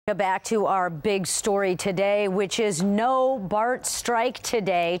Back to our big story today, which is no BART strike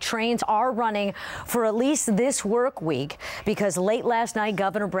today. Trains are running for at least this work week because late last night,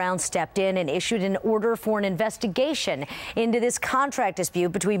 Governor Brown stepped in and issued an order for an investigation into this contract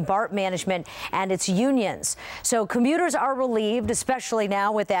dispute between BART management and its unions. So commuters are relieved, especially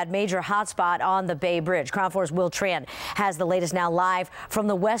now with that major hotspot on the Bay Bridge. KRON 4's Will Tran has the latest now live from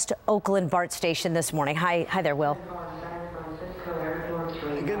the West Oakland BART station this morning. Hi there, Will.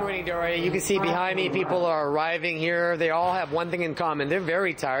 Good morning, Doria. You can see behind me people are arriving here. They all have one thing in common. They're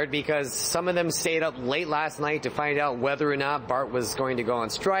very tired because some of them stayed up late last night to find out whether or not BART was going to go on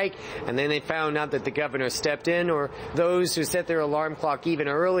strike, and then they found out that the governor stepped in, or those who set their alarm clock even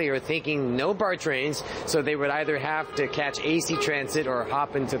earlier thinking no BART trains, so they would either have to catch AC Transit or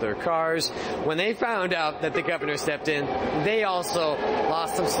hop into their cars. When they found out that the governor stepped in, they also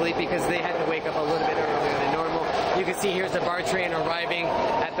lost some sleep because they had to wake up a little bit earlier than normal. You can see here's the BART train arriving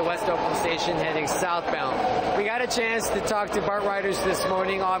at the West Oakland station heading southbound. We got a chance to talk to BART riders this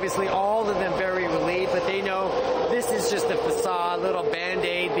morning. Obviously, all of them very relieved, but they know this is just a facade, a little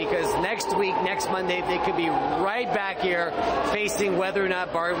Band-Aid, because next week, next Monday, they could be right back here facing whether or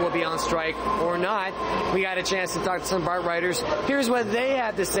not BART will be on strike or not. We got a chance to talk to some BART riders. Here's what they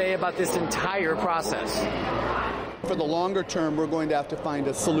had to say about this entire process. For the longer term, we're going to have to find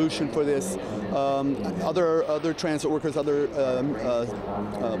a solution for this. Other transit workers, other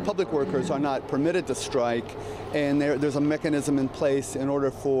public workers are not permitted to strike, and there's a mechanism in place in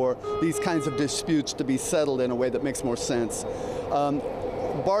order for these kinds of disputes to be settled in a way that makes more sense.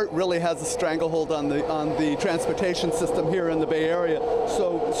 BART really has a stranglehold on the transportation system here in the Bay Area,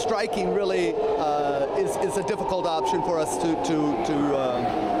 so striking really is a difficult option for us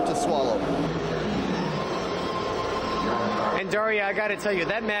to swallow. And Daria, I got to tell you,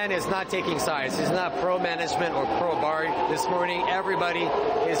 that man is not taking sides. He's not pro-management or pro-BART. This morning, everybody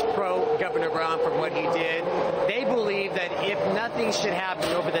is pro-Governor Brown from what he did. They believe that if nothing should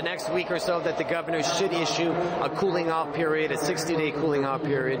happen over the next week or so, that the governor should issue a cooling-off period, a 60-day cooling-off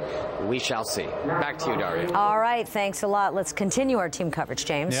period. We shall see. Back to you, Daria. All right, thanks a lot. Let's continue our team coverage,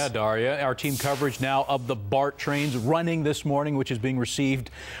 James. Yeah, Daria, our team coverage now of the BART trains running this morning, which is being received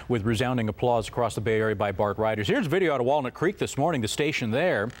with resounding applause across the Bay Area by BART riders. Here's a video out of Walnut Creek this morning, the station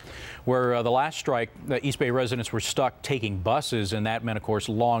there, where the last strike, the East Bay residents were stuck taking buses, and that meant, of course,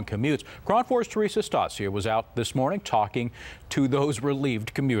 long commutes. KRON 4's Teresa Stasia was out this morning talking to those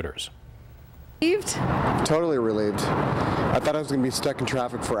relieved commuters. Relieved? Totally relieved. I thought I was going to be stuck in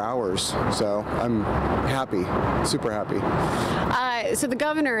traffic for hours, so I'm happy, super happy. So the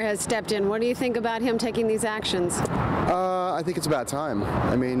governor has stepped in. What do you think about him taking these actions? I think it's about time.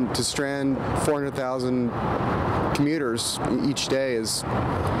 I mean, to strand 400,000 commuters each day is,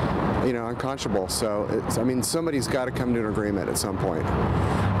 you know, unconscionable. So, I mean, somebody's got to come to an agreement at some point.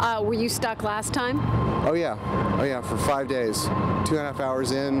 Were you stuck last time? Oh yeah, for 5 days. 2.5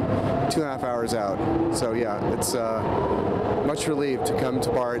 hours in, 2.5 hours out. So yeah, it's much relieved to come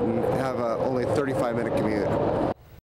to BART and have a only 35-minute commute.